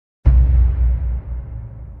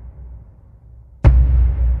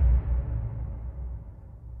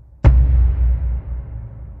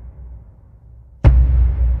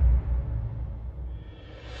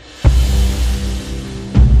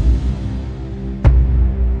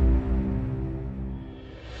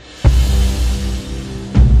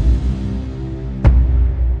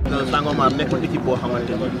Sangomar nekkul équipe boo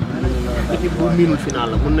xamante ni équipe bu miinul final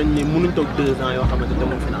la mun nañ ni mënuñ toog 2 ans yoo xamante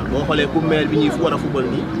demul final boo xoolee coupe maire bi ñuy war a fubal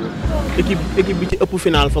nii équipe bi ci ëpp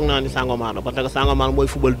final foog naa ni Sangomar la parce que Sangomar mooy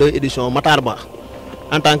fubal 2 éditions Matar Ba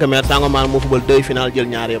en tant que maire Sangomar moo fubal 2 final jël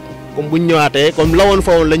ñaar yëpp comme buñ ñëwaatee comme lawoon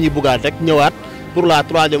fa woon la ñuy bëggaat rek ñëwaat pour la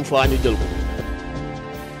 3e fois ñu jël ko.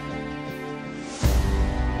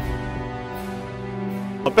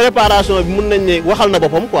 préparation bi mun nañ ne waxal na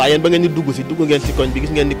boppam quoi yéen ba ngeen di dugg ngeen si koñ bi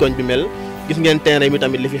gis ngeen ni koñ bi mel gis ngeen terrain bi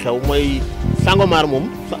tamit li fi xew mooy Sangomar moom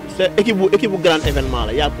c'est équipe bu grand événement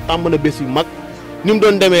la yaa tàmm na bés yu mag ni mu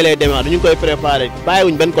doon demee lay demee ñu ngi koy préparé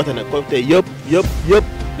bàyyiwuñ benn côté nag côté yëpp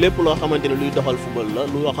lépp loo xamante ne luy doxal football la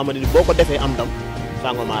loo xamante ni boo ko defee am ndam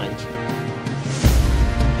Sangomar lañ ci.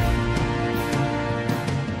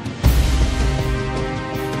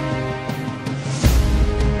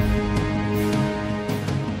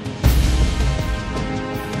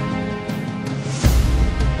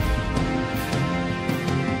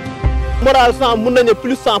 moral 100 mun nañu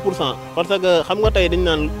plus 100% parce que xam nga tey dañu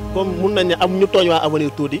naan comme mun nañu am ñu tooñ waa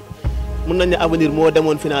avenir tuuti mun nañu avenir moo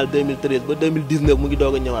demoon final 2013 ba 2019 mu ngi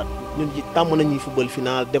doog a ñëwaat ñun ci tàmm nañuy football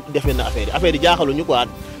final defee na affaire yi jaaxaluñu quoi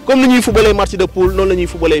comme ni ñuy footballee match de poule noonu la ñuy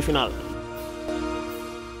footballee final.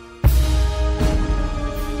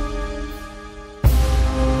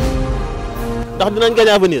 ndax dinañ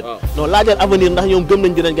gagné avenir. non laajal avenir ndax ñoom gëm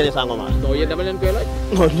nañ dinañ gagné Sangomar. non yéen dama leen koy laaj.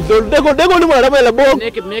 non loolu déggoo li ma la damay la boo.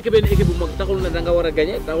 nekk benn équipe bu mag taxul na da nga war a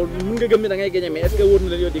gagné taxul mun nga gëm ne da ngay gagné mais est-ce que wóor na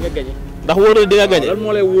leen yow di nga gagné. ndax wóor na di nga gagné lan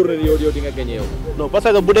moo lay wóor na yow di nga gagné yow. non parce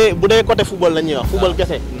que bu dee côté football la ñuy wax. football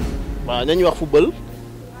kese. waaw nañuy wax football.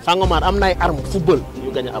 Sangomar am na ay armes football yu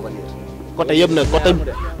gagné avenir. côté yëpp nag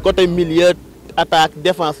côté milieu attaque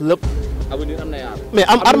défense lépp. avenir am na ay armes. mais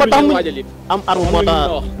am arme tax mu am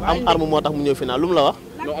arme moo tax mu ñëw final lu mu la wax.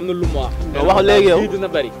 non am na lu mu wax. wax léegi yow bii dina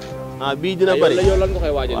bëri. bii dina bëri yow lan nga koy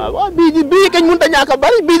waajal. waaw bii kañ mënut a ñàkk a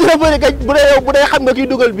bëri bii dina bëri kañ bu dee xam nga kiy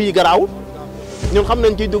dugal bii garaawul ñun xam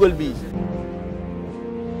nañ kiy dugal bii.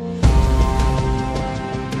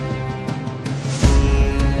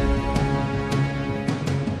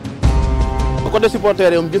 côté supporter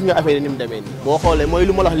yi moom gis nga affaire yi ni mu demee nii. boo xoolee mooy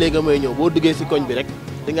lu ma la wax léegi may ñëw boo duggee si koñ bi rek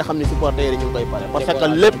di nga xam ni supporter yi ñu ngi koy pare. parce que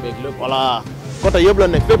lépp voilà côté yëpp la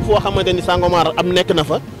nekk fépp foo xamante ni Sangomar am nekk na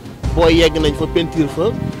fa boo yegg nañ fa peinture fa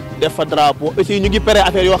def fa drapeau aussi ñu ngi pare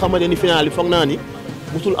affaire yoo xamante ni final yi foog naa ni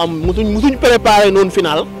musuñ préparé noonu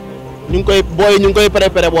final ñu ngi koy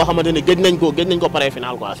préparé boo xamante ni gëj nañ ko pare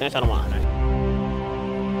final quoi sincèrement.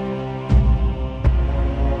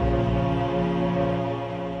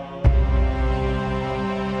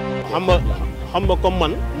 xam nga comme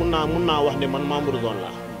man mun naa wax ne man membre zone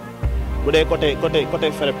la bu dee côté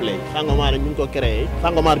fair play Sangomar ñu ngi ko créé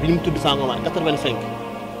Sangomar bi ñu ngi tudd Sangomar 85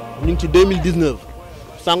 ñu ngi ci 2019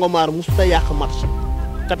 Sangomar mosut a yàq match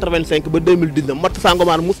 85 ba 2019 match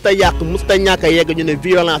Sangomar mosut a yàq mosut a ñàkk a yegg ñu ne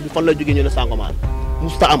violence bi fan la jógee ñu ne Sangomar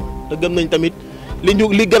mosut a am te gëm nañ tamit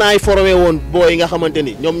li gën a formé woon booy yi nga xamante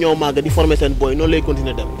ni ñoom ñoo màgg di formé seen booy noonu lay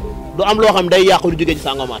continuer dem. du am loo xam day yàqu lu jógee ci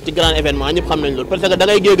Sangomar ci grand événement ñëpp xam nañ loolu parce que da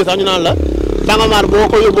ngay géeg sax ñu naan la Sangomar boo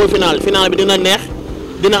ko yóbboo final bi dina neex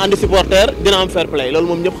dina andi supporter dina am fair play loolu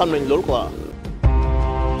moom ñëpp xam nañ loolu quoi.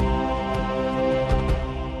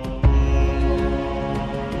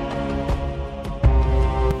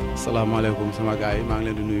 salaamaaleykum sama gars yi maa ngi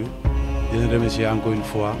leen di nuyu di leen remercier encore une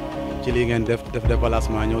fois ci lii ngeen def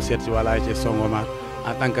déplacement ñëw seet si wala ci Sangomar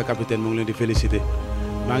en tant que capitaine mu ngi leen di féliciter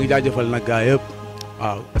maa ngi jaajëfal nag gars yëpp.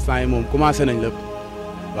 waaw instant yi moom commencé nañ lépp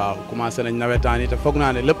waaw commencé nañ nawetaan yi te foog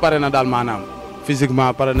naa ne lépp pare na daal maanaam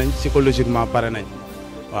physiquement pare nañ psychologiquement pare nañ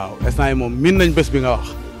waaw instant yi moom miin nañ bés bi nga wax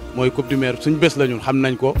mooy coupe du maire suñ bés la ñun xam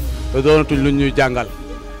nañ ko te doonatuñ luñ ñuy jàngal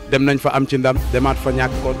dem nañ fa am ci ndam demaat fa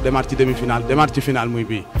ñàkk ko demaat ci demi final demaat ci final muy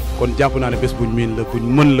bii kon jàpp naa ne bés buñ miin la buñ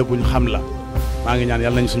mën la buñ xam la maa ngi ñaan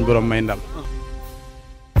yàlla nañ suñ borom may ndam.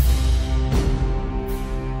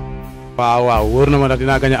 waaw wóor na ma ndax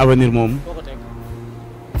dinaa gañ avenir moom.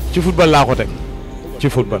 ci football laa ko teg ci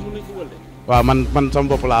football waaw man sama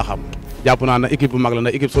bopp laa xam jàpp naa ne équipe bu mag la na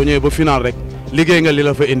équipe soo ñëwee ba final rek liggéey nga li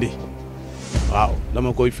la fa indi waaw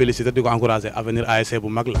dama koy féliciter di ko encourager avenir ASC bu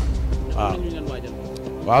mag la waaw.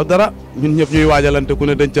 waaw dara ñun ñëpp ñuy waajalante ku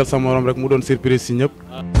ne dencal sa morom rek mu doon surprise si ñëpp.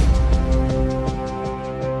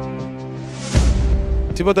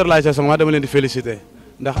 supporter laay sa Sangomar dama leen di féliciter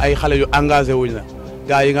ndax ay xale yu engagé wuñ la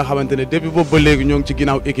gars yi nga xamante ne depuis boobu ba léegi ñoo ngi ci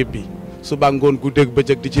ginnaaw équipe bi. suba ngoon guddeeg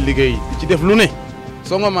bëccëg di ci liggéey di ci def lu ne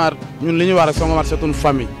Sangomar ñun li ñuy wax rek Sangomar c'est une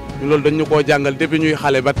famille ñun loolu dañ ñu koo jàngal depuis ñuy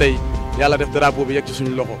xale ba tey yàlla def drapeau bi yegg ci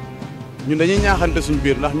suñu loxo ñun dañuy ñaaxante suñu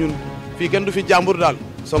biir ndax ñun fii kenn du fi jàmbur daal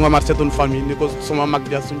Sangomar c'est une famille ni ko suma mag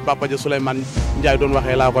ja suñu papa ja Souleymane Ndiaye doon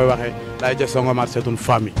waxee laa koy waxee daay ja Sangomar c'est une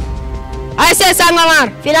famille ASC Sangomar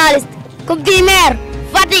finaliste Coupe du maire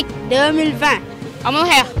Fatick 2020 amul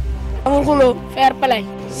xeex amul xulo fair play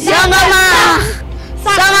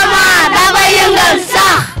Sangomar dafa yëngal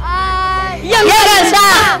sax